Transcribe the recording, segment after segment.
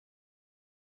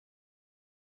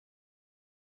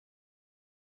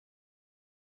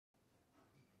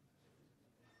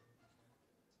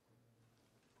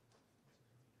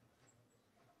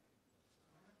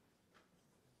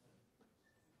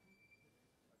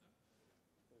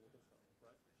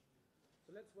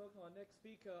So let's welcome our next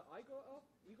speaker, Igor,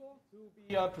 who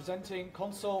will be presenting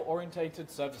console-oriented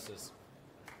services.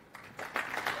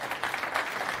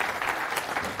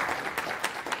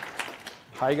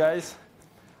 Hi guys.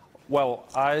 Well,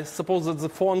 I suppose that the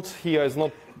font here is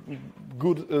not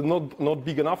good, not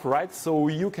big enough, right? So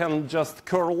you can just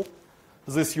curl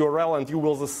this URL, and you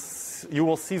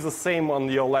will see the same on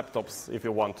your laptops if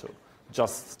you want to.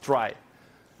 Just try.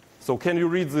 So can you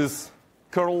read this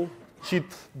curl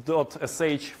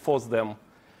cheat.sh FOSDEM?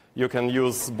 You can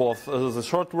use both the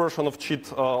short version of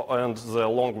cheat and the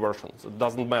long version. So it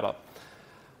doesn't matter.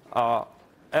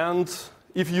 And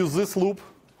if you use this loop,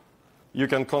 you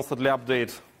can constantly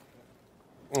update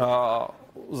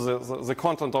the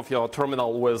content of your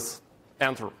terminal with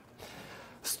enter.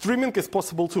 Streaming is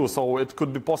possible too, so it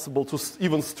could be possible to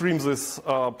even stream this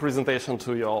presentation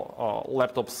to your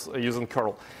laptops using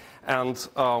curl. And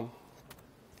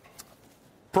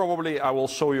probably I will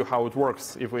show you how it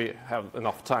works if we have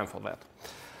enough time for that.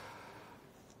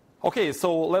 Okay,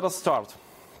 so let us start.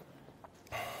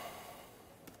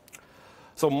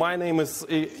 So my name is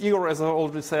Igor, as I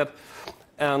already said,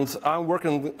 and I'm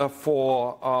working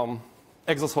for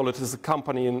Exasolid, is a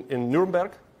company in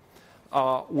Nuremberg.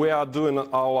 We are doing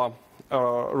our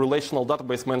relational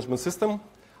database management system.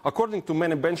 According to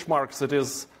many benchmarks, it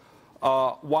is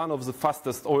one of the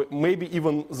fastest, or maybe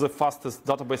even the fastest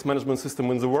database management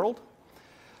system in the world.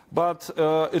 But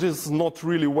it is not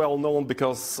really well known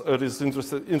because it is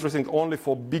interesting only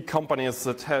for big companies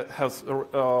that has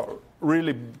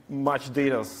really much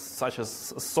data, such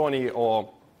as Sony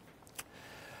or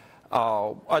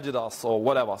Adidas or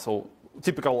whatever, so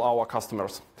typical our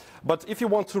customers. But if you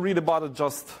want to read about it,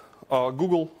 just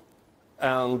Google,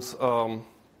 and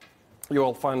you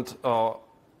will find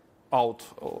out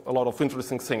a lot of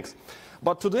interesting things.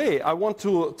 But today I want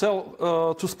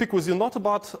to speak with you not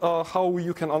about how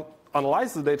you can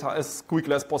analyze the data as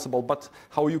quickly as possible, but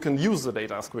how you can use the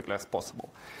data as quickly as possible.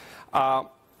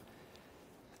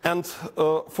 And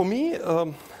for me,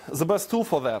 the best tool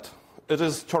for that, it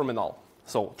is terminal.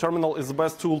 So terminal is the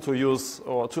best tool to use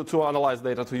to analyze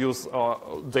data, to use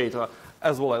data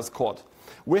as well as code.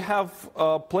 We have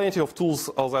plenty of tools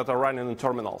that are running in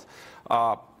terminals.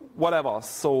 Whatever,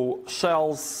 so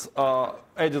shells,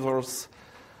 editors,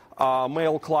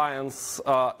 mail clients,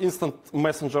 instant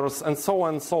messengers, and so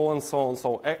on, so on, so on.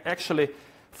 So actually,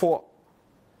 for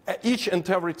each and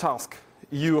every task,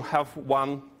 you have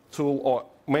one tool or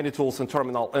many tools in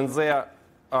terminal, and they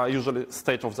are usually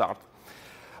state of the art.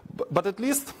 But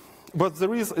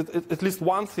there is at least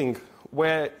one thing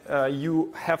where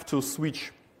you have to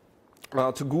switch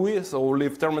to GUI, so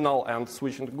leave terminal and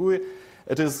switch into GUI.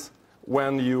 It is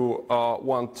when you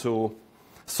want to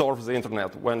surf the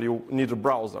internet, when you need a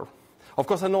browser. Of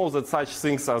course, I know that such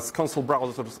things as console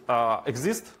browsers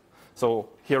exist. So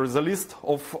here is a list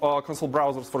of console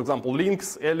browsers, for example,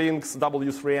 Lynx, A-Lynx,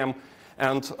 W3M,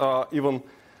 and even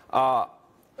a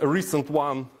recent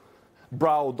one,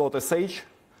 brow.sh.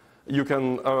 You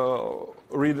can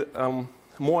read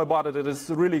more about it. It is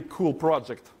a really cool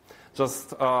project.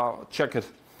 Just check it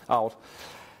out.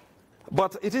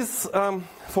 But it is,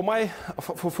 for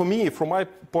me, from my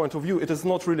point of view, it is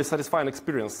not really satisfying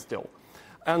experience still.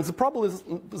 And the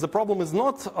problem is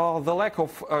not the lack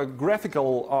of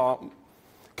graphical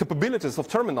capabilities of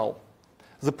terminal.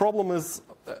 The problem is,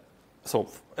 so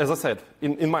as I said,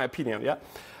 in my opinion, yeah,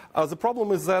 the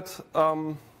problem is that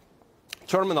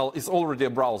terminal is already a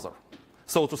browser,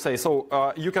 so to say.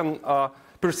 So you can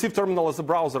perceive terminal as a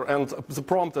browser and the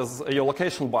prompt as your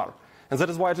location bar. And that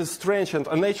is why it is strange and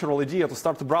unnatural idea to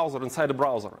start a browser inside a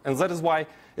browser. And that is why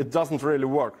it doesn't really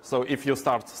work. So if you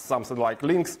start something like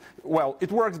Lynx, well, it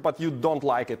works, but you don't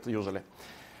like it usually.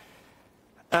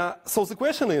 So the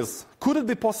question is, could it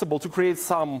be possible to create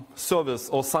some service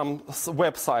or some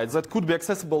website that could be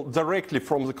accessible directly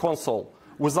from the console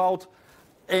without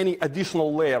any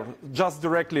additional layer, just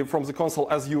directly from the console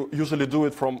as you usually do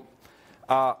it from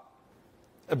a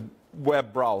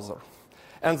web browser?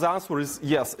 And the answer is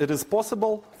yes, it is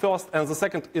possible, first, and the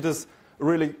second, it is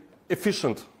really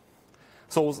efficient.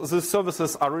 So these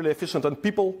services are really efficient, and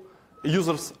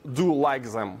users do like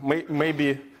them.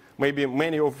 Maybe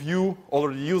many of you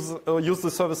already use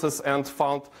the services and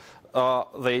found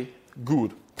they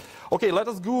good. Okay, let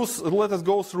us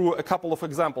go through a couple of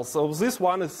examples. So this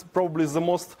one is probably the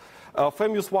most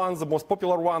famous one, the most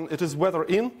popular one. It is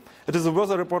weather.in. It is a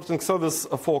weather reporting service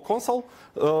for console.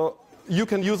 You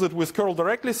can use it with curl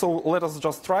directly, so let us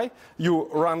just try. You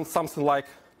run something like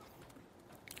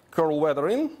curl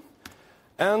weather.in,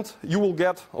 and you will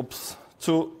get,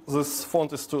 this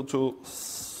font is too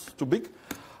big.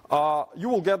 You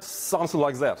will get something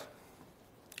like that.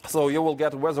 So you will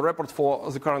get a weather report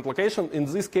for the current location. In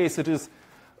this case, it is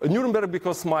Nuremberg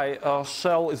because my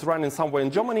shell is running somewhere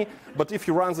in Germany. But if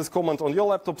you run this command on your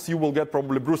laptops, you will get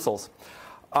probably Brussels.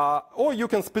 Or you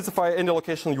can specify any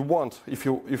location you want. If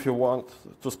you want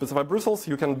to specify Brussels,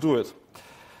 you can do it.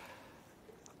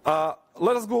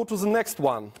 Let us go to the next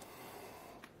one,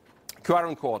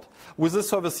 QR encode. With this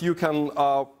service, you can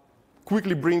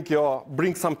quickly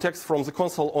bring some text from the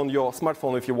console on your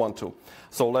smartphone if you want to.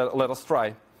 So let us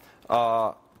try.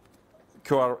 QR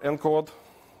encode.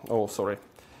 Oh, sorry.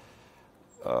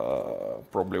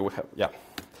 Probably we have, yeah.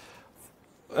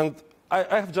 And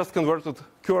I have just converted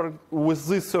QR with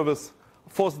this service,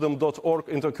 FOSDEM.org,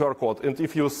 into a QR code. And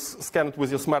if you scan it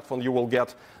with your smartphone, you will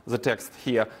get the text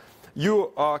here.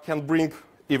 You can bring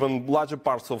even larger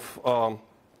parts of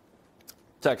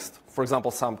text. For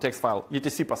example, some text file,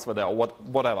 etc password or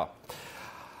whatever.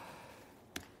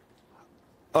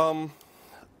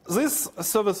 This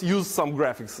service uses some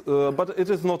graphics, but it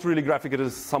is not really graphic. It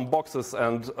is some boxes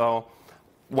and,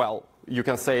 well, you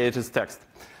can say it is text.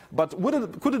 But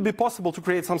could it be possible to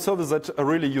create some service that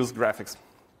really use graphics?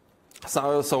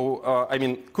 I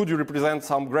mean, could you represent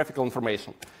some graphical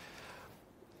information?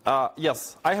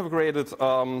 Yes, I have created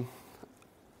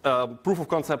proof of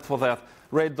concept for that.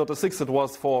 Rate.sx, it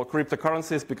was for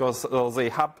cryptocurrencies because they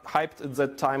hyped at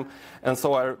that time, and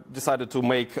so I decided to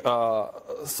make a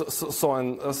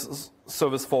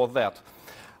service for that.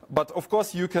 But of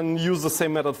course, you can use the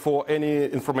same method for any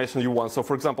information you want. So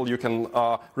for example, you can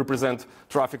represent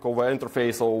traffic over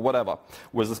interface or whatever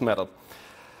with this method.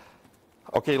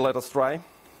 Okay, let us try.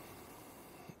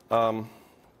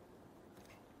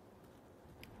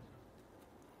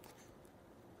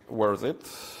 Where is it?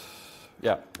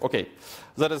 Yeah, okay.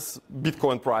 That is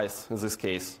Bitcoin price in this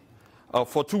case.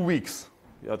 For 2 weeks.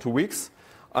 Yeah, 2 weeks.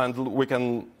 And we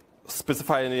can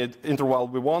specify any interval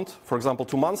we want. For example,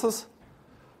 2 months.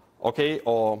 Okay,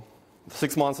 or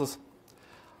 6 months.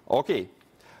 Okay.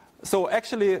 So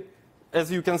actually,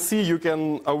 as you can see, you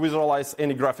can visualize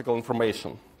any graphical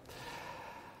information.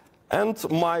 And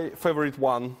my favorite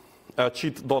one,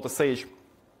 cheat.sh.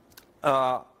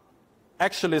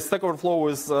 Actually, Stack Overflow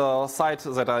is a site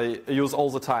that I use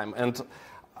all the time. And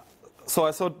so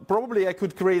I thought probably I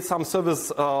could create some service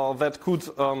that could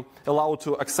allow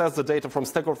to access the data from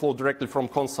Stack Overflow directly from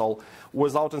console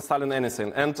without installing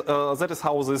anything. And that is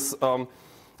how this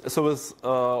service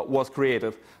was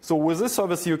created. So with this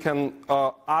service, you can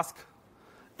ask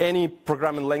any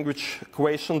programming language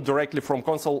question directly from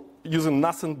console using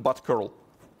nothing but curl.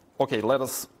 Okay, let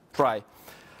us try.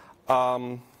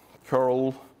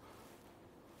 Curl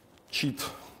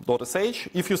cheat.sh.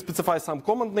 If you specify some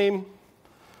command name,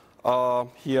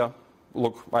 here,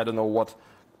 look, I don't know what,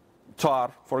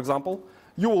 tar, for example,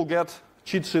 you will get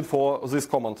cheat sheet for this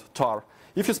command, tar.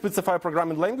 If you specify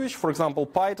programming language, for example,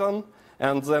 Python,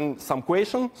 and then some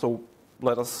question, so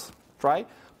let us try,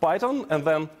 Python, and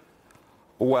then,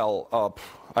 well,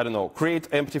 I don't know, create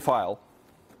empty file,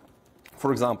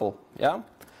 for example, yeah?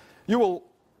 You will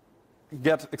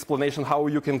get explanation how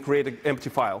you can create an empty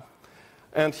file.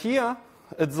 And here,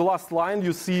 at the last line,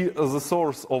 you see the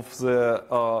source of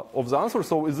the answer.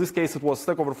 So in this case, it was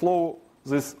Stack Overflow,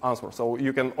 this answer. So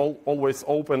you can always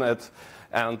open it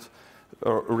and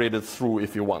read it through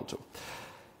if you want to.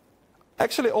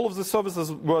 Actually, all of the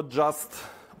services were just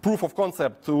proof of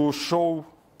concept to show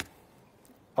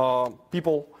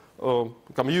people,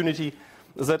 community,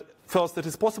 that first, it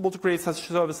is possible to create such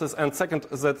services, and second,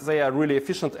 that they are really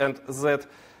efficient and that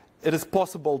it is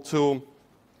possible to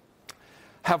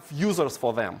have users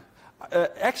for them.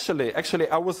 Actually,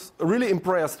 I was really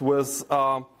impressed with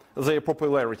their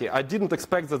popularity. I didn't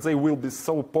expect that they will be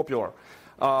so popular.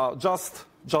 Just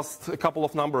a couple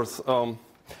of numbers.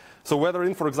 So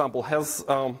Weatherin, for example,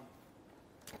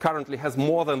 currently has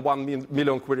more than 1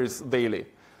 million queries daily.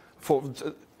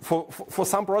 For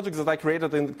some projects that I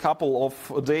created in a couple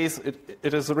of days,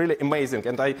 it is really amazing.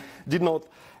 And I did not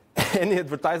any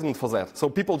advertisement for that. So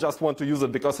people just want to use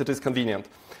it because it is convenient.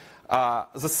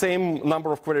 The same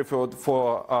number of queries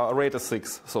for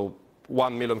rate.sx, so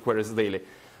 1 million queries daily.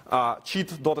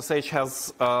 Cheat.sh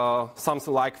has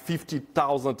something like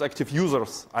 50,000 active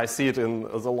users. I see it in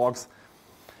the logs.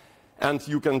 And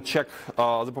you can check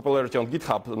the popularity on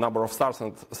GitHub, the number of stars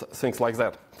and things like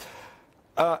that.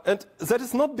 And that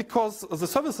is not because the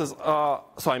services are,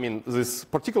 so I mean, this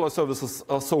particular services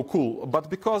are so cool, but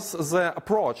because the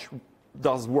approach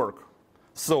does work.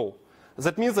 So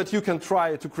that means that you can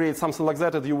try to create something like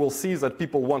that and you will see that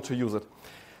people want to use it.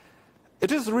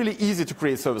 It is really easy to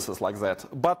create services like that,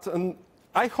 but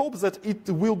I hope that it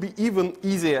will be even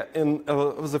easier in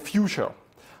the future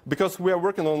because we are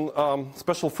working on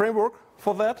special framework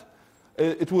for that.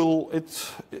 It's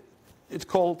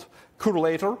called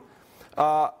correlator.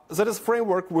 That is a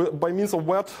framework by means of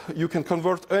what you can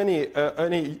convert any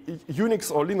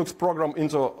Unix or Linux program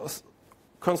into a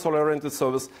console-oriented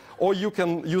service, or you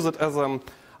can use it as an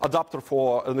adapter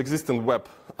for an existing web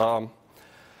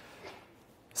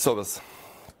service.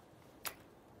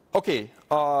 Okay,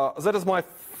 that is my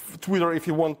Twitter if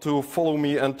you want to follow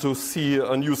me and to see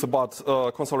news about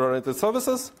console-oriented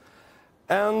services.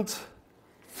 And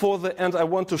for the end, I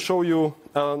want to show you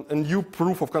a new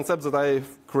proof of concept that I've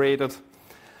created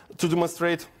to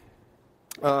demonstrate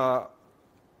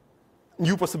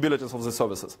new possibilities of the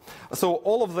services. So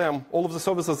all of the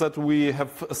services that we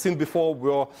have seen before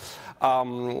were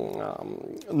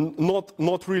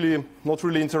not really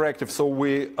interactive. So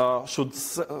we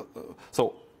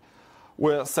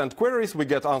we send queries, we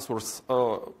get answers,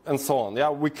 and so on.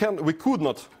 Yeah, we could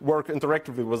not work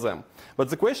interactively with them. But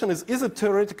the question is it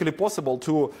theoretically possible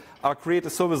to create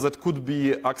a service that could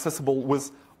be accessible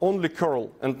with only curl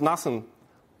and nothing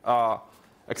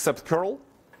except curl,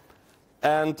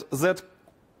 and that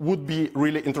would be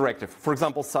really interactive? For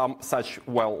example, some such,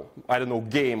 well, I don't know,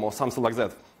 game or something like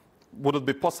that. Would it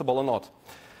be possible or not?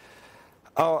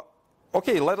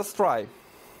 Okay, let us try.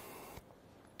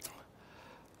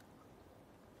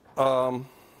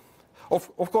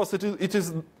 Of course, it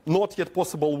is not yet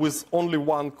possible with only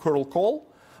one curl call,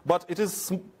 but it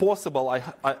is possible,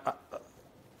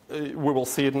 we will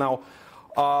see it now,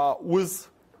 with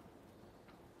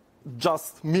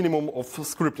just minimum of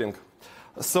scripting.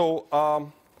 So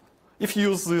if you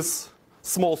use this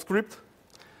small script,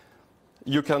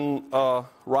 you can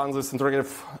run this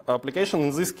interactive application.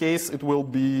 In this case, it will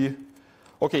be,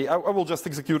 okay, I will just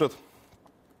execute it.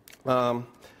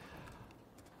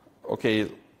 Okay,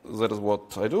 that is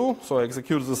what I do. So I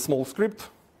execute this small script,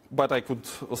 but I could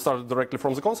start it directly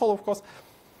from the console, of course.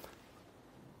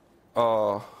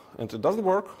 And it doesn't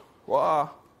work. What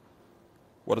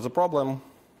is the problem?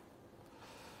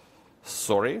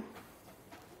 Sorry.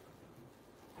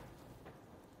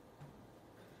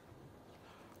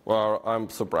 Well, I'm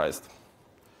surprised.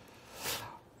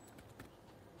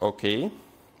 Okay,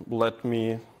 let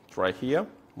me try here.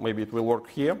 Maybe it will work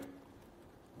here.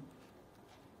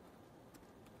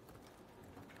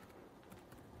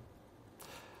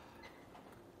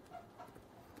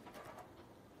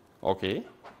 Okay,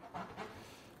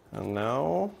 and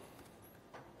now,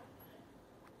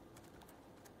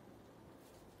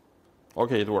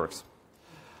 okay, it works.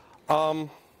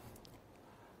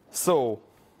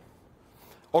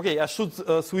 Okay, I should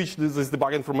switch this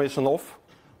debug information off,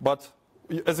 but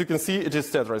as you can see, it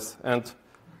is Tetris, and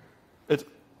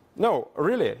no,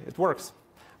 really, it works,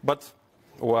 but,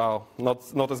 well,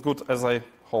 not as good as I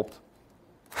hoped.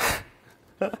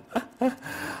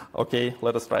 Okay,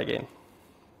 let us try again.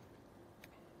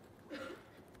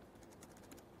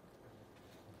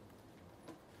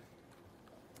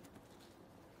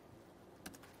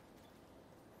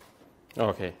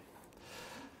 Okay.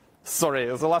 Sorry,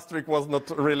 the last trick was not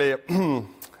really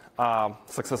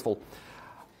successful.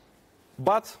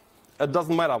 But it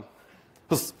doesn't matter.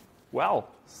 Because, well,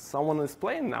 someone is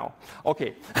playing now.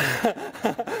 Okay.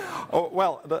 Oh,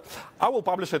 well, I will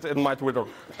publish it in my Twitter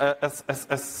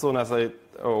as soon as it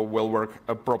will work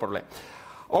properly.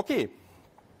 Okay.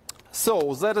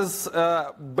 So that is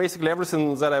basically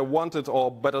everything that I wanted,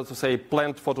 or better to say,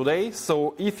 planned for today.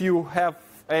 So if you have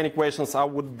any questions, I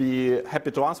would be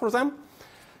happy to answer them.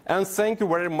 And thank you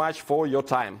very much for your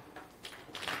time.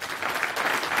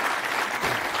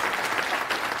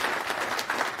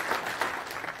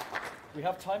 We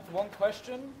have time for one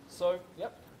question, so,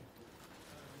 yep.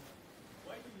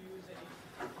 Why do you use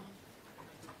HTTP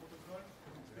protocol,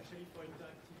 especially for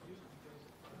interactive use? Because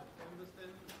I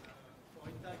understand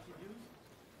for interactive use,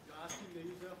 you're asking the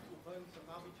user to run some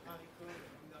arbitrary code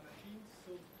on their machines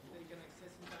so they can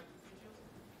access interactive features?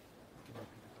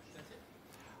 That's it?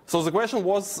 So the question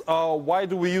was, why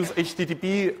do we use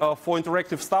HTTP for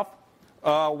interactive stuff?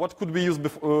 What could we use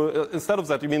instead of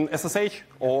that? You mean SSH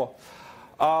or?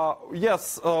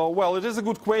 Yes, well, it is a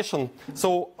good question.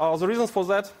 So the reasons for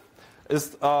that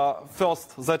is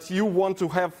first that you want to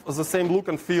have the same look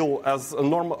and feel as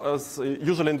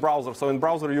usually in browser. So in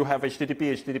browser you have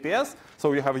HTTP, HTTPS,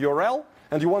 so you have URL,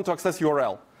 and you want to access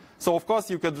URL. So of course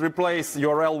you could replace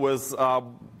URL with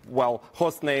well,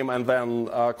 host name and then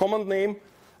command name,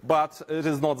 but it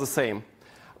is not the same.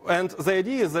 And the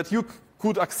idea is that you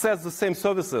could access the same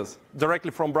services directly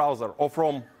from browser or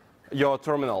from your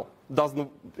terminal.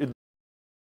 It